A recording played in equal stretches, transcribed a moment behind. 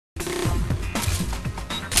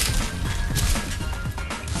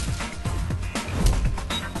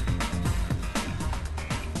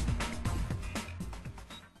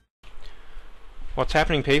What's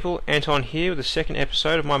happening, people? Anton here with the second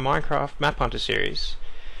episode of my Minecraft Map Hunter series.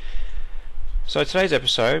 So today's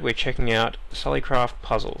episode we're checking out Sullycraft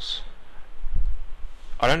puzzles.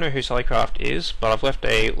 I don't know who Sullycraft is, but I've left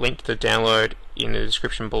a link to the download in the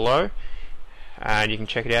description below and you can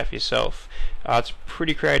check it out for yourself. It's a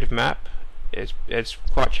pretty creative map. It's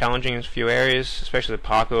quite challenging in a few areas, especially the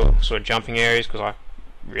parkour sort of jumping areas, because I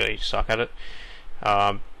really suck at it.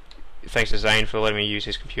 Thanks to Zane for letting me use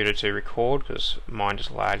his computer to record, because mine just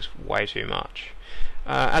lags way too much.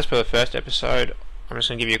 As per the first episode, I'm just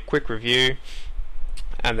going to give you a quick review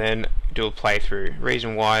and then do a playthrough.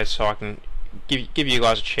 Reason why is so I can give you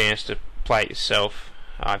guys a chance to play it yourself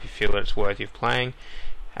if you feel that it's worthy of playing,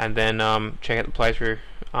 and then check out the playthrough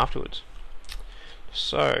afterwards.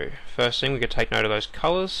 So, first thing, we can take note of those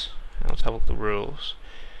colours, and let's have a look at the rules.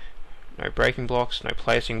 No breaking blocks, no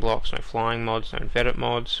placing blocks, no flying mods, no invented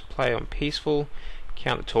mods, play on peaceful,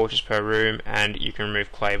 count the torches per room, and you can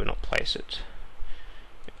remove clay but not place it.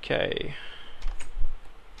 Okay,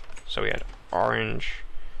 so we had orange,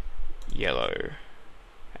 yellow,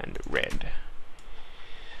 and red.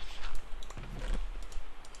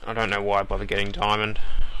 I don't know why I bother getting diamond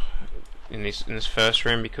in this first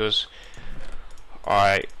room, because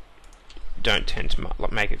I don't tend to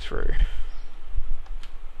make it through.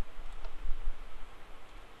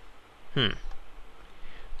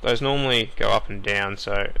 Those normally go up and down,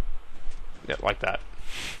 so yeah, like that.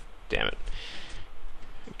 Damn it.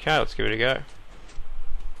 Okay, let's give it a go.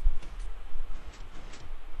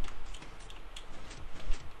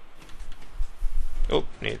 Oh,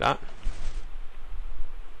 need that.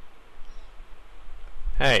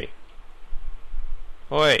 Hey.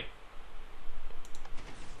 Oi.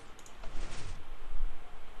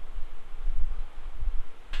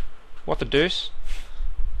 What the deuce?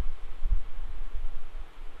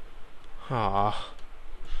 Ah.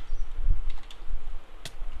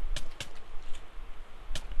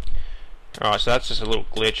 Alright, so that's just a little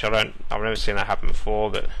glitch. I've never seen that happen before,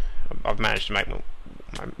 but I've managed to make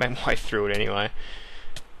my way through it anyway.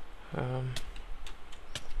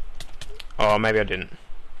 Oh, maybe I didn't.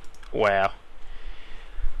 Wow.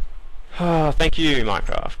 Oh, thank you,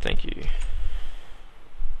 Minecraft. Thank you.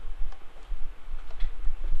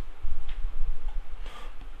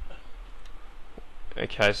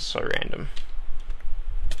 Okay, this is so random.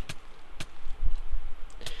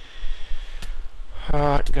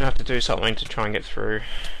 Gonna have to do something to try and get through.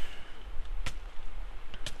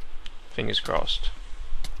 Fingers crossed.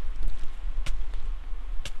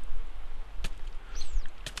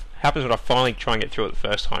 Happens when I finally try and get through it the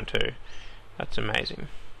first time too. That's amazing.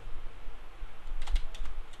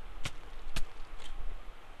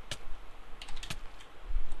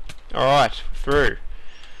 Alright, through.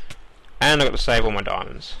 And I got to save all my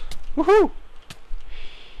diamonds. Woohoo!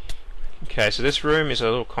 Okay, so this room is a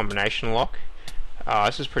little combination lock.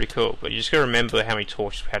 This is pretty cool, but you just gotta remember how many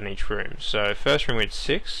torches we had in each room. So, first room we had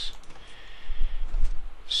 6.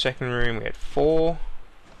 Second room we had 4.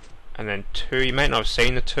 And then 2. You may not have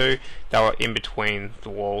seen the 2. They were in between the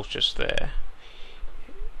walls just there.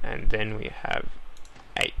 And then we have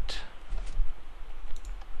 8.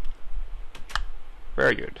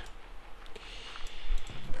 Very good.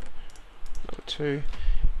 2.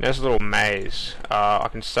 There's a little maze. I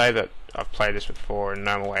can say that I've played this before and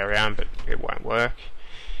know my way around, but it won't work.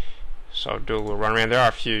 So I'll do a little run around. There are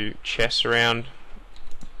a few chests around,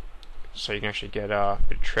 so you can actually get a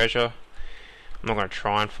bit of treasure. I'm not going to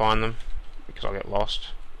try and find them because I'll get lost.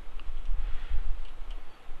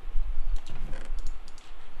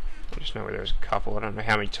 I just know where there's a couple. I don't know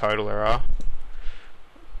how many total there are.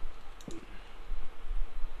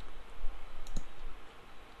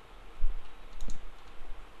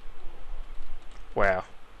 Wow.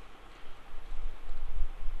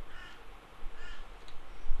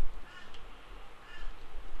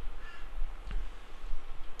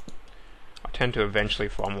 I tend to eventually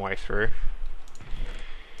find my way through.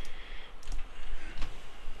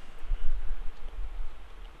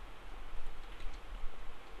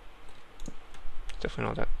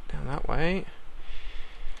 Definitely not down that way.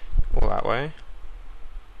 Or that way.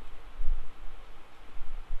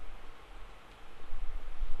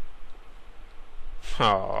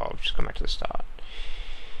 Oh, I've just gone back to the start.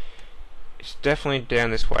 It's definitely down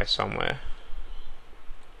this way somewhere.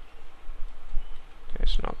 Okay,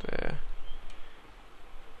 it's not there.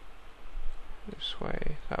 This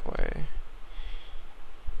way, that way.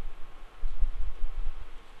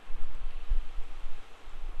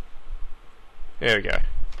 There we go.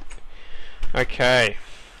 Okay.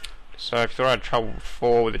 So if you thought I had trouble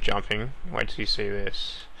before with the jumping, wait till you see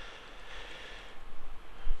this.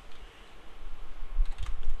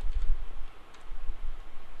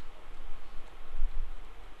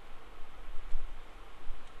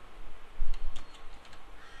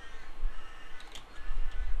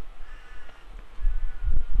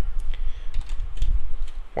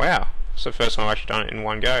 Wow, it's the first time I've actually done it in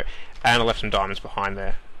one go. And I left some diamonds behind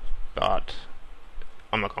there, but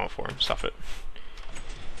I'm not going for them. Stuff it.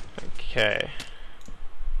 Okay.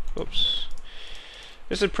 Oops.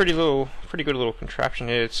 This is a pretty good little contraption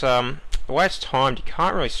here. It's the way it's timed, you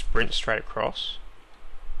can't really sprint straight across.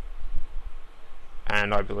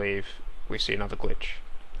 And I believe we see another glitch.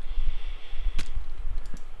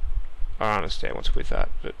 I don't understand what's with that,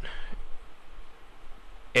 but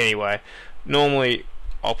anyway, normally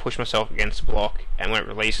I'll push myself against the block, and when it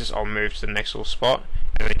releases I'll move to the next little spot,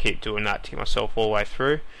 and then keep doing that to get myself all the way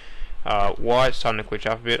through. Why it's starting to glitch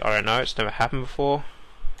up a bit, I don't know. It's never happened before,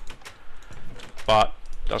 but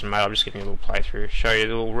doesn't matter. I'm just getting a little playthrough, show you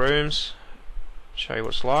the little rooms, show you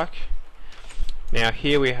what it's like. Now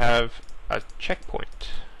here we have a checkpoint.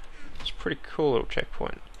 It's a pretty cool little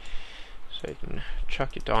checkpoint. So you can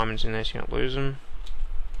chuck your diamonds in there so you don't lose them.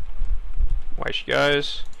 Away she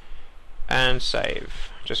goes. And save.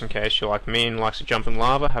 Just in case you're like me and likes to jump in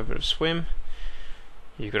lava, have a bit of a swim,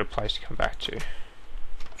 you've got a place to come back to.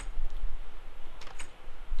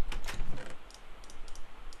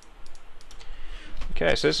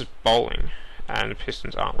 Okay, so this is bowling, and the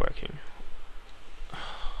pistons aren't working.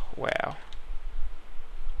 Wow.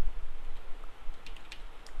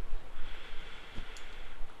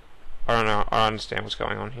 I don't know, I don't understand what's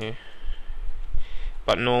going on here.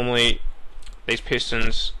 But normally, these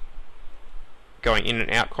pistons going in and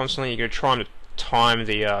out constantly, you're going to try and time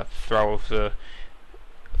the throw of the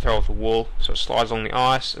wool so it slides along the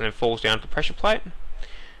ice and then falls down to the pressure plate.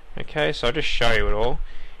 Okay, so I'll just show you it all.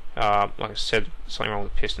 Like I said, something wrong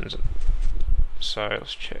with the pistons. So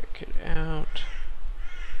let's check it out.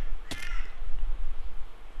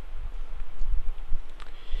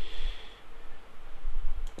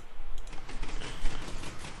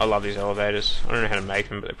 I love these elevators. I don't know how to make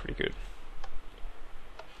them, but they're pretty good.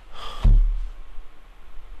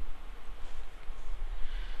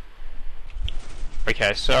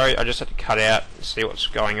 Okay, sorry, I just had to cut out and see what's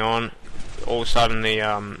going on. All of a sudden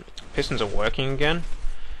the pistons are working again,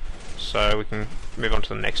 so we can move on to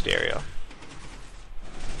the next area.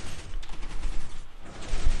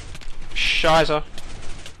 Shizer.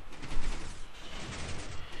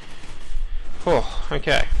 Oh,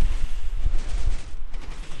 okay.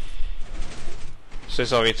 So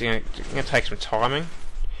this obviously going to take some timing.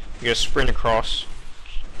 You're going to sprint across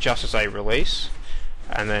just as they release,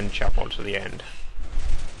 and then jump onto the end.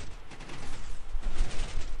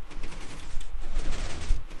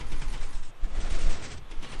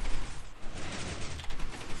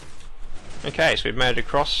 Okay, so we've made it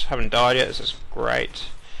across, haven't died yet, this is great.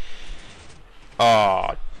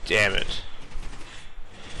 Oh, damn it.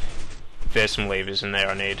 There's some levers in there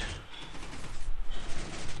I need.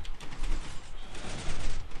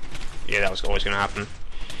 Yeah, that was always going to happen.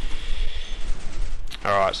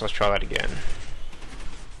 Alright, so let's try that again.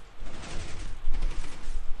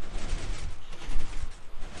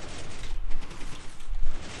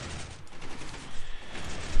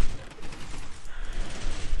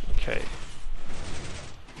 Okay.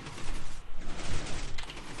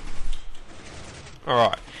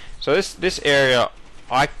 Alright, so this area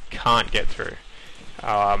I can't get through,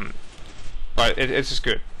 but it's just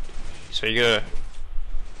good. So you gotta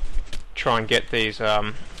try and get these,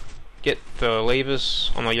 get the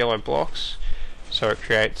levers on the yellow blocks, so it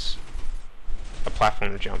creates a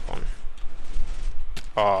platform to jump on.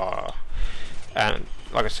 Oh, and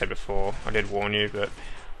like I said before, I did warn you, but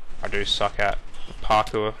I do suck at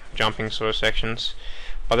parkour jumping sort of sections.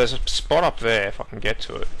 But there's a spot up there, if I can get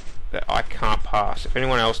to it, that I can't pass. If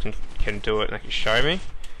anyone else can do it and they can show me,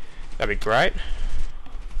 that'd be great.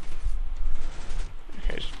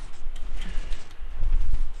 Okay.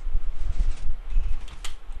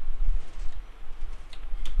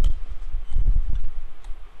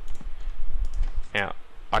 Now,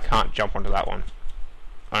 I can't jump onto that one.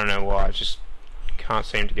 I don't know why, I just can't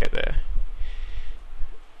seem to get there.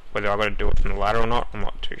 Whether I've got to do it from the ladder or not, I'm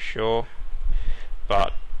not too sure.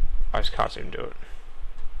 But I just can't seem to do it.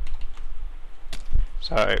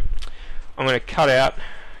 So I'm going to cut out,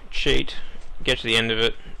 cheat, get to the end of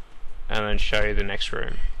it, and then show you the next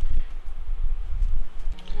room.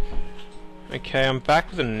 Okay, I'm back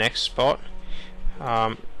with the next spot.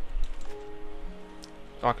 Like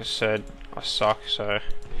I said, I suck, so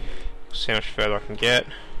we'll see how much further I can get.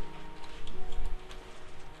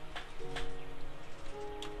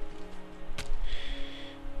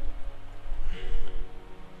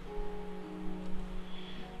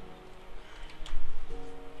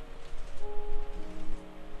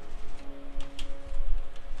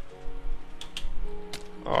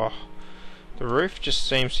 Oh, the roof just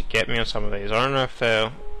seems to get me on some of these. I don't know if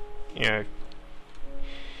they're, you know,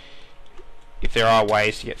 if there are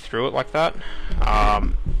ways to get through it like that.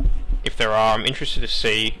 If there are, I'm interested to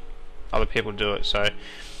see other people do it, so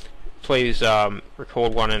please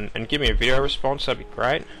record one and give me a video response. That'd be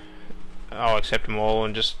great. I'll accept them all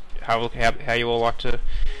and just have a look at how you all like to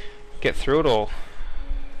get through it all.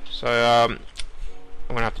 So I'm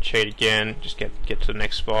gonna have to cheat again, just get to the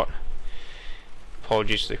next spot.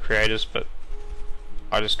 Apologies to the creators, but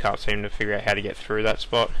I just can't seem to figure out how to get through that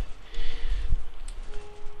spot.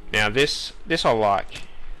 Now this I like.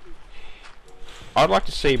 I'd like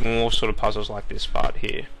to see more sort of puzzles like this part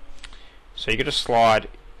here. So you got to slide,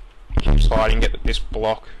 you keep sliding, get this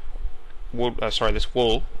block, this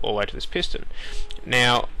wool all the way to this piston.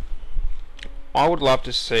 Now, I would love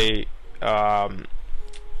to see, you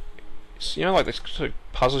know, like this sort of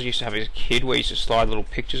puzzles you used to have as a kid, where you used to slide little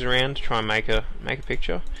pictures around to try and make a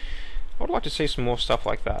picture. I would like to see some more stuff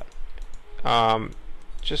like that.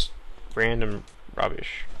 Just random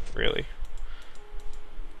rubbish, really.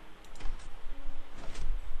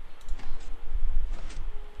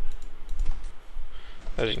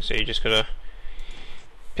 As you can see, you just gotta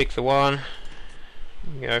pick the one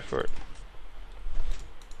and go for it.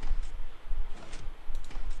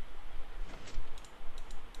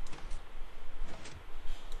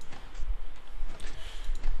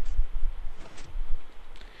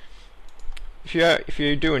 If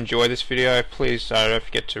you do enjoy this video, please don't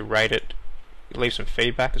forget to rate it, leave some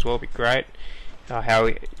feedback as well. Would be great. How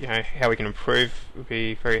we can improve would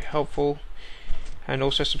be very helpful, and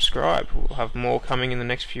also subscribe. We'll have more coming in the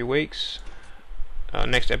next few weeks.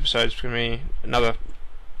 Next episode is going to be another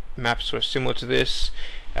map sort of similar to this,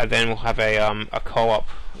 and then we'll have a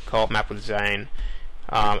co-op map with Zane,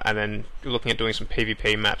 and then looking at doing some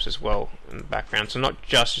PvP maps as well in the background. So not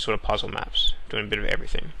just sort of puzzle maps, doing a bit of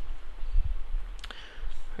everything.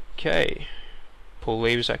 Okay, pull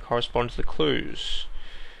levers that correspond to the clues.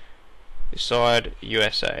 This side,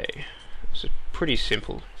 USA. It's pretty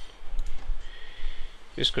simple.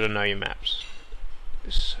 Just got to know your maps.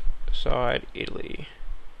 This side, Italy.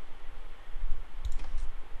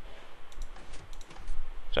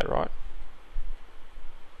 Is that right?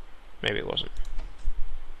 Maybe it wasn't.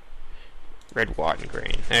 Red, white and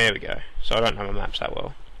green. There we go. So I don't know my maps that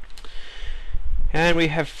well. And we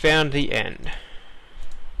have found the end.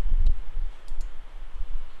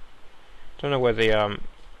 Don't know where the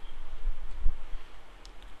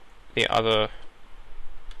other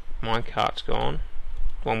minecart's gone.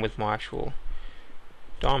 One with my actual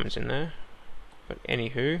diamonds in there. But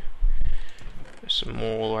anywho, there's some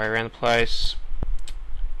more all the way around the place.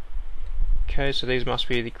 Okay, so these must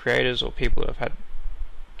be the creators or people that have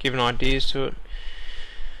given ideas to it.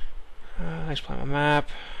 Let's play my map.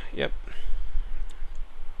 Yep.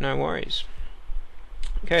 No worries.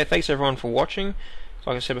 Okay, thanks everyone for watching.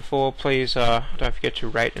 Like I said before, please don't forget to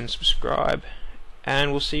rate and subscribe, and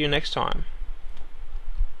we'll see you next time.